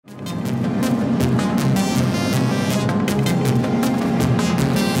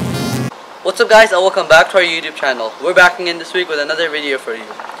What's up guys, and welcome back to our YouTube channel. We're back again this week with another video for you.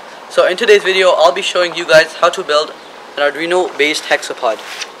 So in today's video, I'll be showing you guys how to build an Arduino based hexapod.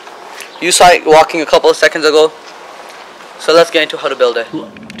 You saw it walking a couple of seconds ago, so let's get into how to build it.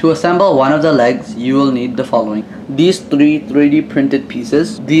 To assemble one of the legs, you will need the following. These three 3D printed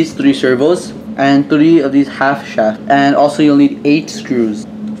pieces, these three servos, and 3 of these half shafts, and also you'll need 8 screws.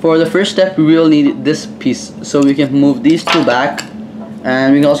 For the first step, we will need this piece, so we can move these two back,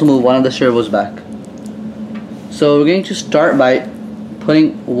 and we can also move one of the servos back. So we're going to start by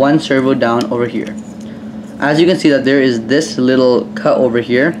putting one servo down over here. As you can see that there is this little cut over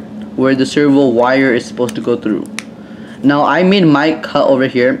here where the servo wire is supposed to go through. Now I made my cut over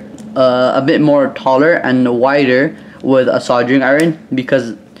here a bit more taller and wider with a soldering iron,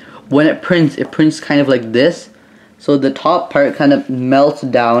 because when it prints kind of like this, so the top part kind of melts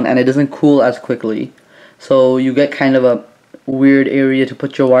down and it doesn't cool as quickly, so you get kind of a weird area to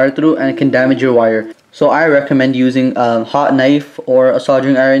put your wire through and it can damage your wire. So I recommend using a hot knife or a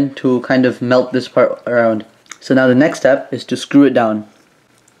soldering iron to kind of melt this part around. So now the next step is to screw it down.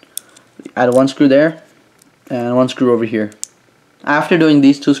 Add one screw there and one screw over here. After doing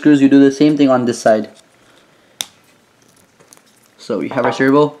these 2 screws, you do the same thing on this side. So we have our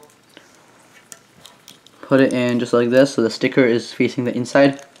servo, put it in just like this so the sticker is facing the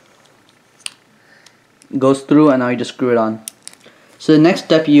inside, goes through, and now you just screw it on. So the next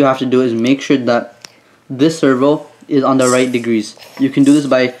step you have to do is make sure that this servo is on the right degrees. You can do this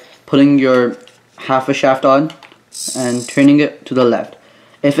by putting your half a shaft on and turning it to the left.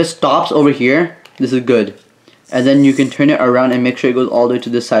 If it stops over here, this is good, and then you can turn it around and make sure it goes all the way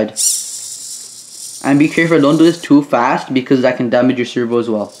to this side. And be careful, don't do this too fast because that can damage your servo as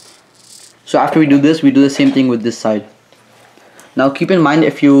well. So after we do this, we do the same thing with this side. Now keep in mind,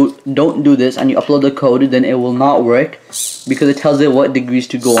 if you don't do this and you upload the code, then it will not work because it tells it what degrees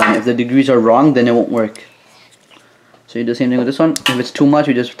to go on. If the degrees are wrong, then it won't work. So you do the same thing with this one. If it's too much,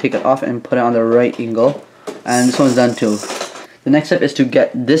 you just take it off and put it on the right angle. And this one's done too. The next step is to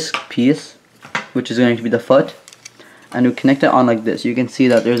get this piece, which is going to be the foot, and we connect it on like this. You can see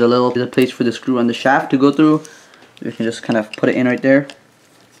that there's a place for the screw and the shaft to go through. You can just kind of put it in right there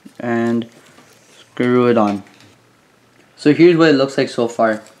and screw it on. So here's what it looks like so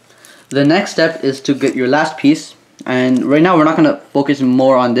far. The next step is to get your last piece, and right now we're not going to focus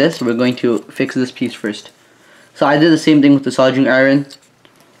more on this. We're going to fix this piece first. So I did the same thing with the soldering iron.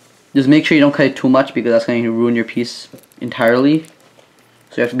 Just make sure you don't cut it too much because that's going to ruin your piece entirely.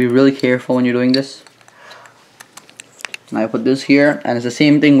 So you have to be really careful when you're doing this. Now I put this here, and it's the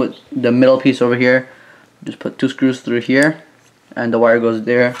same thing with the middle piece over here. Just put 2 screws through here and the wire goes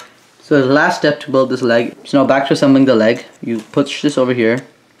there. So the last step to build this leg. So now back to assembling the leg, you push this over here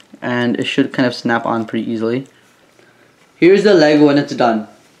and it should kind of snap on pretty easily. Here's the leg when it's done.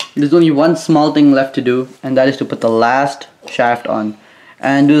 There's only one small thing left to do, and that is to put the last shaft on.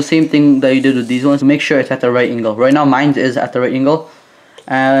 And do the same thing that you did with these ones. Make sure it's at the right angle. Right now mine is at the right angle.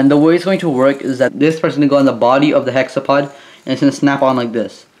 And the way it's going to work is that this part's going to go on the body of the hexapod and it's going to snap on like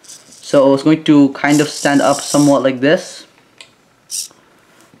this. So it's going to kind of stand up somewhat like this.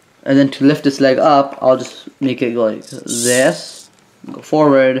 And then to lift this leg up, I'll just make it go like this. Go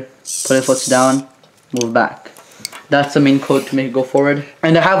forward, put the foot down, move back. That's the main code to make it go forward.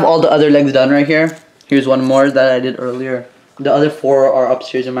 And I have all the other legs done right here. Here's one more that I did earlier. The other 4 are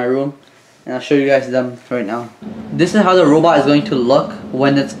upstairs in my room, and I'll show you guys them right now. This is how the robot is going to look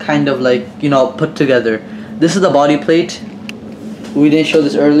when it's kind of like, you know, put together. This is the body plate. We didn't show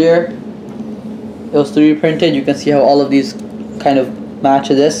this earlier. It was 3D printed. You can see how all of these kind of match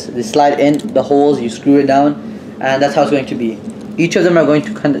this. They slide in the holes, you screw it down, and that's how it's going to be. Each of them are going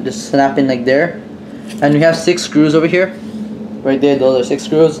to kind of just snap in like there. And we have 6 screws over here. Right there, those are 6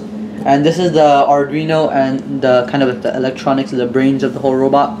 screws. And this is the Arduino and the kind of the electronics, the brains of the whole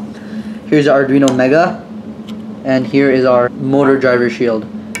robot. Here's the Arduino Mega, and here is our motor driver shield.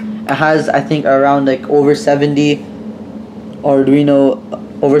 It has, I think, around like over 70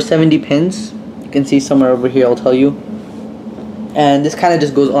 pins. You can see somewhere over here, I'll tell you. And this kind of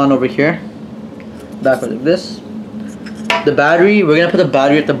just goes on over here, backward like this. The battery, we're gonna put the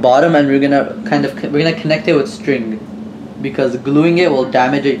battery at the bottom, and we're gonna connect it with string, because gluing it will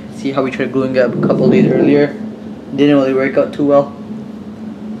damage it. See how we tried gluing it a couple days earlier? Didn't really work out too well.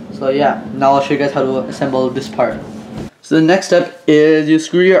 So yeah, now I'll show you guys how to assemble this part. So the next step is you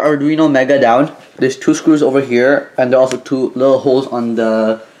screw your Arduino Mega down. There's 2 screws over here, and there are also 2 little holes on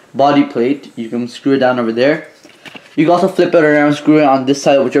the body plate. You can screw it down over there. You can also flip it around, screw it on this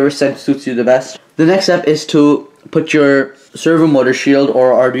side, whichever side suits you the best. The next step is to put your servo motor shield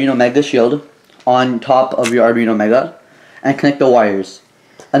or Arduino Mega shield on top of your Arduino Mega and connect the wires.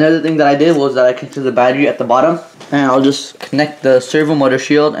 Another thing that I did was that I connected the battery at the bottom, and I'll just connect the servo motor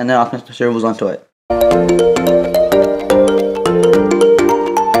shield, and then I'll connect the servos onto it.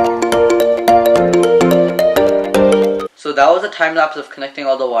 So that was a time lapse of connecting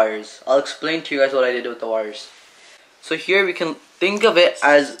all the wires. I'll explain to you guys what I did with the wires. So here we can think of it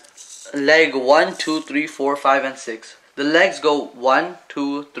as leg 1, 2, 3, 4, 5, and 6. The legs go 1,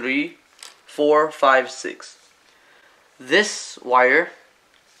 2, 3, 4, 5, 6. This wire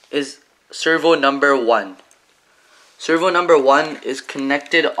is servo number 1. Servo number 1 is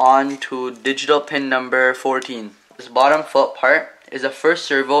connected on to digital pin number 14. This bottom foot part is the first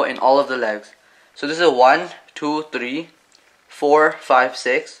servo in all of the legs. So this is 1, 2, 3, 4, 5,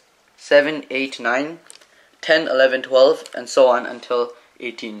 6, 7, 8, 9, 10, 11, 12, and so on until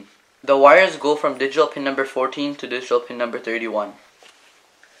 18. The wires go from digital pin number 14 to digital pin number 31.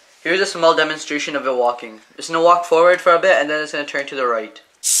 Here's a small demonstration of it walking. It's going to walk forward for a bit and then it's going to turn to the right.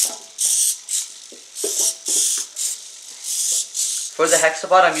 For the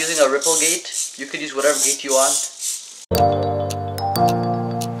Hexapod, I'm using a ripple gate. You could use whatever gate you want.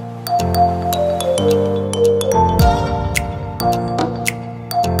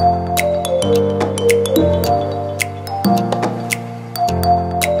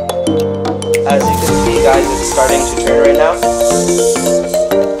 As you can see, guys, it's starting to turn right now.